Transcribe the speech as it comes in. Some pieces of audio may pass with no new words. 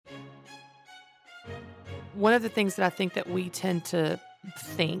One of the things that I think that we tend to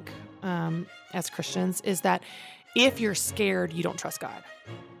think as Christians is that if you're scared, you don't trust God.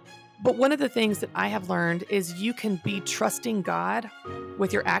 But one of the things that I have learned is you can be trusting God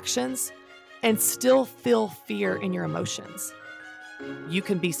with your actions and still feel fear in your emotions. You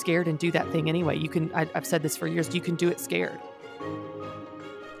can be scared and do that thing anyway. I've said this for years, you can do it scared.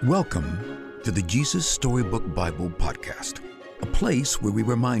 Welcome to the Jesus Storybook Bible Podcast, a place where we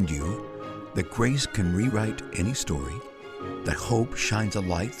remind you that grace can rewrite any story, that hope shines a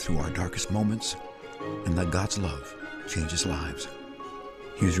light through our darkest moments, and that God's love changes lives.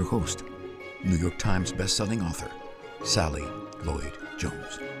 Here's your host, New York Times bestselling author, Sally Lloyd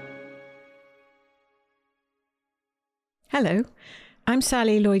Jones. Hello, I'm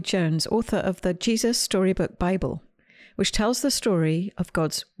Sally Lloyd Jones, author of the Jesus Storybook Bible, which tells the story of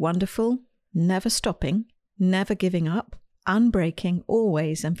God's wonderful, never stopping, never giving up, unbreaking,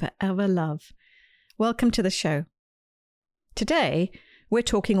 always and forever love. Welcome to the show. Today, we're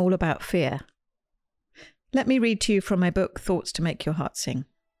talking all about fear. Let me read to you from my book, Thoughts to Make Your Heart Sing.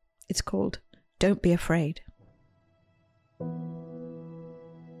 It's called Don't Be Afraid.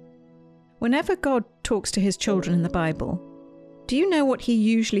 Whenever God talks to his children in the Bible, do you know what he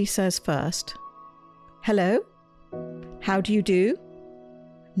usually says first? Hello? How do you do?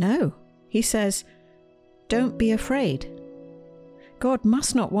 No, he says, don't be afraid. God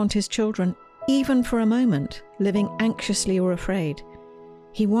must not want his children, even for a moment, living anxiously or afraid.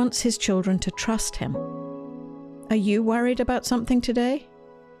 He wants his children to trust him. Are you worried about something today?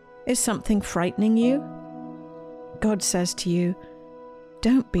 Is something frightening you? God says to you,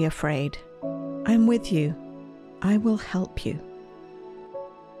 don't be afraid. I'm with you. I will help you.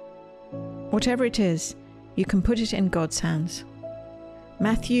 Whatever it is, you can put it in God's hands.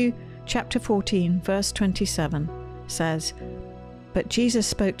 Matthew chapter 14, verse 27 says, but Jesus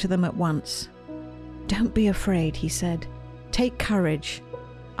spoke to them at once. Don't be afraid, he said. Take courage.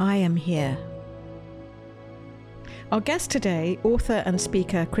 I am here. Our guest today, author and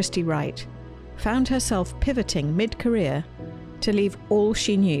speaker Christy Wright, found herself pivoting mid-career to leave all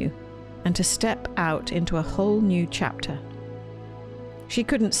she knew and to step out into a whole new chapter. She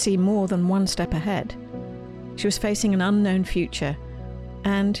couldn't see more than one step ahead. She was facing an unknown future,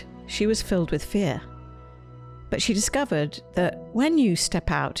 and she was filled with fear. But she discovered that when you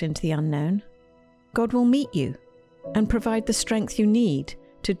step out into the unknown, God will meet you and provide the strength you need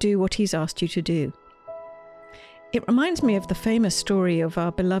to do what he's asked you to do. It reminds me of the famous story of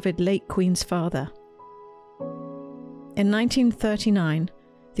our beloved late Queen's father. In 1939,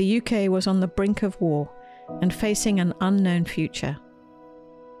 the UK was on the brink of war and facing an unknown future.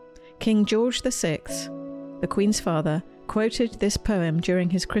 King George VI, the Queen's father, quoted this poem during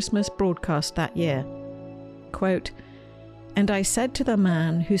his Christmas broadcast that year. Quote, and I said to the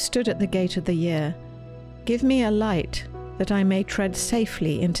man who stood at the gate of the year, give me a light that I may tread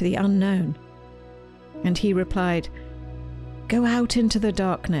safely into the unknown. And he replied, go out into the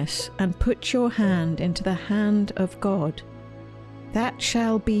darkness and put your hand into the hand of God. That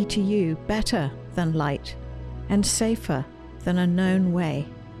shall be to you better than light and safer than a known way.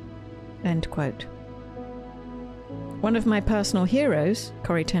 End quote. One of my personal heroes,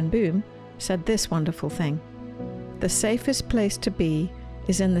 Corrie ten Boom, said this wonderful thing. The safest place to be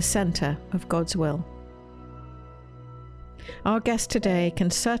is in the center of God's will. Our guest today can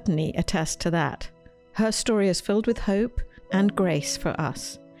certainly attest to that. Her story is filled with hope and grace for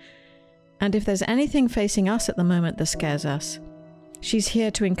us. And if there's anything facing us at the moment that scares us, she's here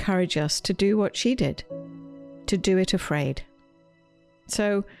to encourage us to do what she did, to do it afraid.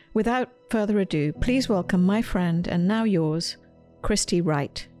 So, without further ado, please welcome my friend and now yours, Christy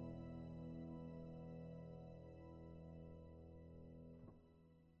Wright.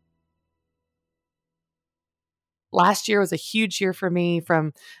 Last year was a huge year for me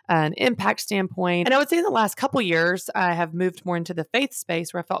from an impact standpoint. And I would say in the last couple years, I have moved more into the faith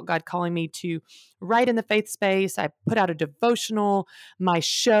space where I felt God calling me to write in the faith space. I put out a devotional. My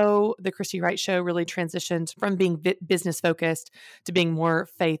show, The Christy Wright Show, really transitioned from being business focused to being more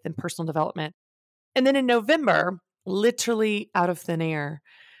faith and personal development. And then in November, literally out of thin air,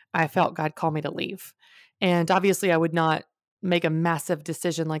 I felt God call me to leave. And obviously I would not make a massive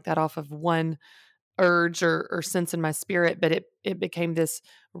decision like that off of one urge or sense in my spirit, but it became this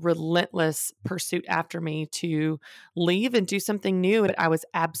relentless pursuit after me to leave and do something new. And I was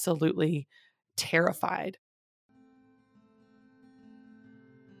absolutely terrified.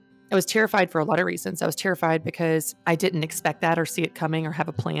 I was terrified for a lot of reasons. I was terrified because I didn't expect that or see it coming or have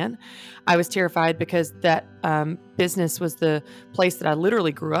a plan. I was terrified because that business was the place that I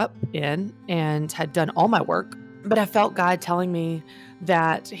literally grew up in and had done all my work. But I felt God telling me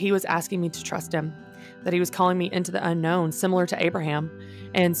that he was asking me to trust him. that he was calling me into the unknown, similar to Abraham.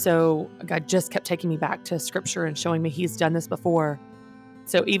 And so God just kept taking me back to scripture and showing me he's done this before.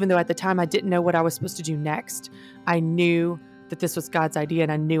 So even though at the time I didn't know what I was supposed to do next, I knew that this was God's idea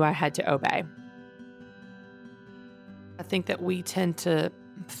and I knew I had to obey. I think that we tend to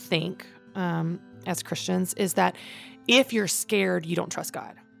think as Christians is that if you're scared, you don't trust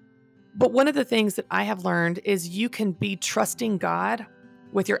God. But one of the things that I have learned is you can be trusting God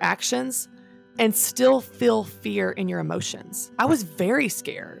with your actions and still feel fear in your emotions. I was very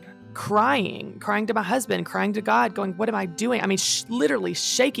scared, crying to my husband, crying to God, going, what am I doing? I mean, literally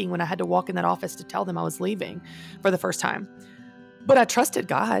shaking when I had to walk in that office to tell them I was leaving for the first time. But I trusted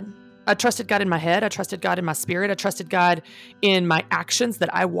God. I trusted God in my head. I trusted God in my spirit. I trusted God in my actions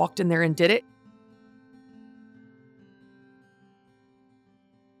that I walked in there and did it.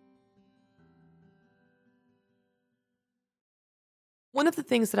 One of the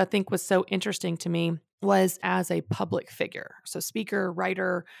things that I think was so interesting to me was as a public figure. So speaker,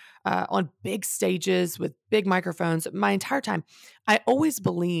 writer, on big stages with big microphones, my entire time, I always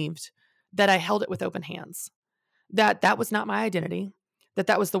believed that I held it with open hands, that was not my identity,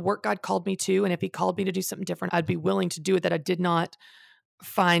 that was the work God called me to. And if he called me to do something different, I'd be willing to do it, that I did not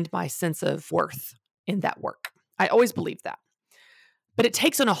find my sense of worth in that work. I always believed that. But it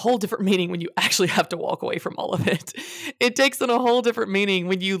takes on a whole different meaning when you actually have to walk away from all of it. It takes on a whole different meaning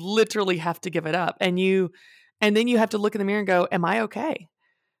when you literally have to give it up. And then you have to look in the mirror and go, am I okay?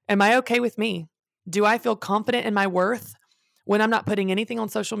 Am I okay with me? Do I feel confident in my worth when I'm not putting anything on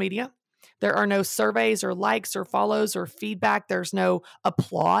social media? There are no surveys or likes or follows or feedback. There's no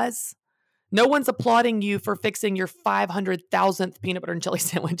applause. No one's applauding you for fixing your 500,000th peanut butter and jelly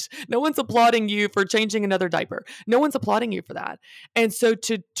sandwich. No one's applauding you for changing another diaper. No one's applauding you for that. And so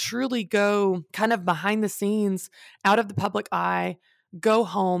to truly go kind of behind the scenes, out of the public eye, go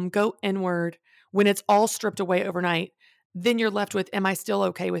home, go inward, when it's all stripped away overnight, then you're left with, am I still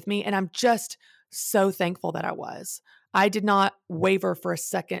okay with me? And I'm just so thankful that I was. I did not waver for a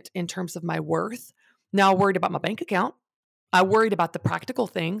second in terms of my worth. Now I worried about my bank account. I worried about the practical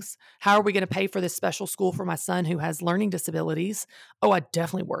things. How are we going to pay for this special school for my son who has learning disabilities? Oh, I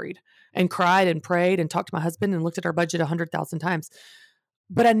definitely worried and cried and prayed and talked to my husband and looked at our budget 100,000 times.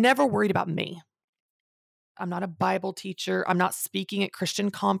 But I never worried about me. I'm not a Bible teacher. I'm not speaking at Christian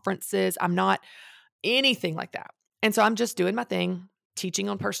conferences. I'm not anything like that. And so I'm just doing my thing, teaching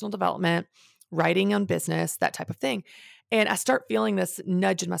on personal development, writing on business, that type of thing. And I start feeling this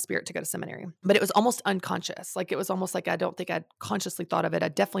nudge in my spirit to go to seminary, but it was almost unconscious. Like it was almost like I don't think I'd consciously thought of it. I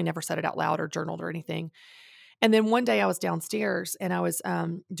definitely never said it out loud or journaled or anything. And then one day I was downstairs and I was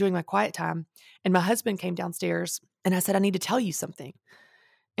doing my quiet time and my husband came downstairs and I said, I need to tell you something.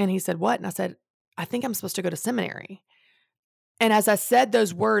 And he said, what? And I said, I think I'm supposed to go to seminary. And as I said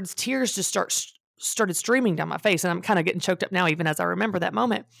those words, tears just started streaming down my face. And I'm kind of getting choked up now, even as I remember that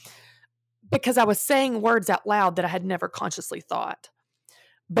moment. Because I was saying words out loud that I had never consciously thought.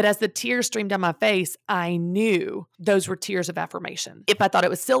 But as the tears streamed down my face, I knew those were tears of affirmation. If I thought it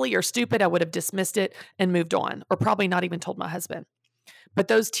was silly or stupid, I would have dismissed it and moved on, or probably not even told my husband. But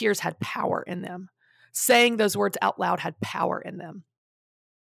those tears had power in them. Saying those words out loud had power in them.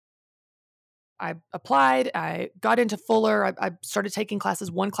 I applied, I got into Fuller, I started taking classes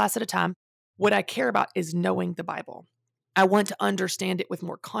one class at a time. What I care about is knowing the Bible. I want to understand it with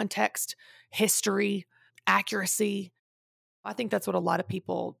more context, history, accuracy. I think that's what a lot of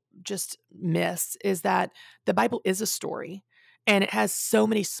people just miss is that the Bible is a story and it has so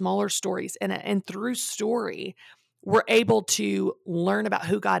many smaller stories in it. And through story, we're able to learn about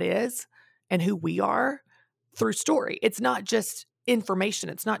who God is and who we are through story. It's not just information.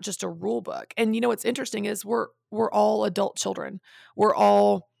 It's not just a rule book. And you know, what's interesting is we're all adult children. We're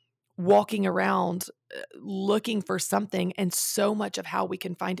all walking around looking for something. And so much of how we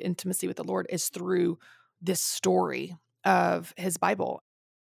can find intimacy with the Lord is through this story of his Bible.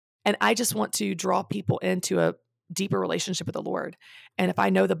 And I just want to draw people into a deeper relationship with the Lord. And if I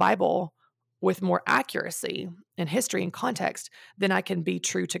know the Bible with more accuracy and history and context, then I can be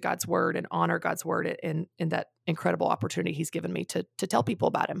true to God's word and honor God's word in that incredible opportunity he's given me to tell people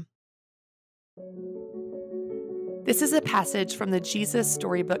about him. This is a passage from the Jesus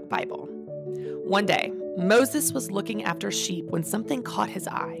Storybook Bible. One day, Moses was looking after sheep when something caught his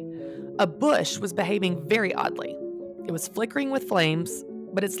eye. A bush was behaving very oddly. It was flickering with flames,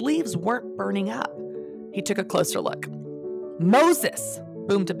 but its leaves weren't burning up. He took a closer look. "Moses!"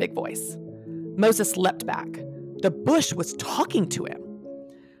 boomed a big voice. Moses leapt back. The bush was talking to him.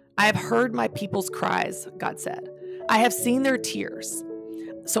 "I have heard my people's cries," God said. "I have seen their tears.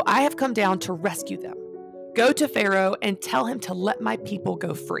 So I have come down to rescue them. Go to Pharaoh and tell him to let my people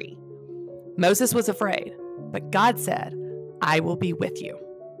go free." Moses was afraid, but God said, I will be with you.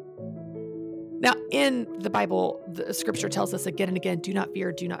 Now, in the Bible, the scripture tells us again and again, do not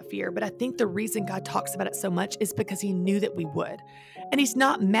fear, do not fear. But I think the reason God talks about it so much is because he knew that we would. And he's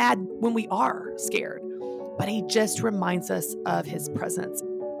not mad when we are scared, but he just reminds us of his presence.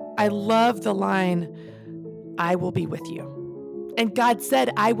 I love the line, I will be with you. And God said,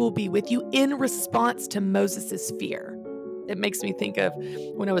 I will be with you in response to Moses's fear. It makes me think of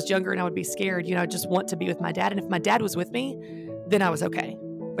when I was younger and I would be scared, I just want to be with my dad. And if my dad was with me, then I was okay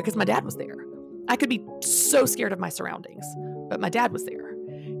because my dad was there. I could be so scared of my surroundings, but my dad was there.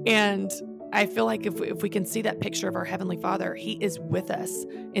 And I feel like if we can see that picture of our Heavenly Father, he is with us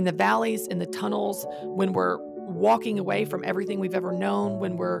in the valleys, in the tunnels, when we're walking away from everything we've ever known,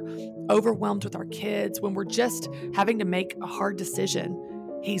 when we're overwhelmed with our kids, when we're just having to make a hard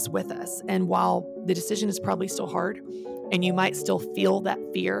decision, he's with us. And while the decision is probably still hard, and you might still feel that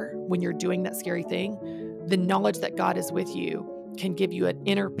fear when you're doing that scary thing, the knowledge that God is with you can give you an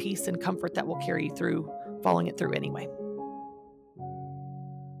inner peace and comfort that will carry you through following it through anyway.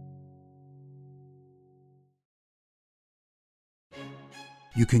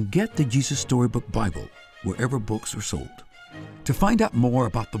 You can get the Jesus Storybook Bible wherever books are sold. To find out more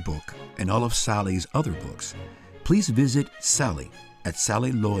about the book and all of Sally's other books, please visit Sally at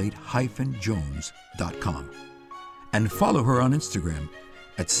SallyLloyd-Jones.com and follow her on Instagram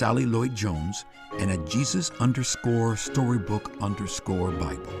at Sally Lloyd Jones and at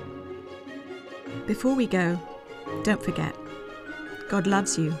Jesus_Storybook_Bible. Before we go, don't forget, God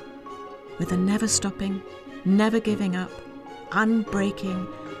loves you with a never stopping, never giving up, unbreaking,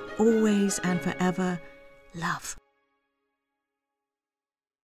 always and forever love.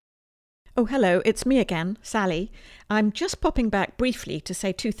 Oh, hello, it's me again, Sally. I'm just popping back briefly to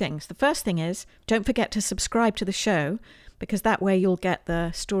say two things. The first thing is, don't forget to subscribe to the show, because that way you'll get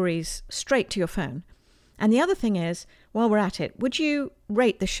the stories straight to your phone. And the other thing is, while we're at it, would you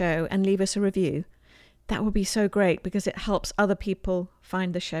rate the show and leave us a review? That would be so great because it helps other people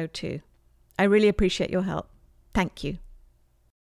find the show too. I really appreciate your help. Thank you.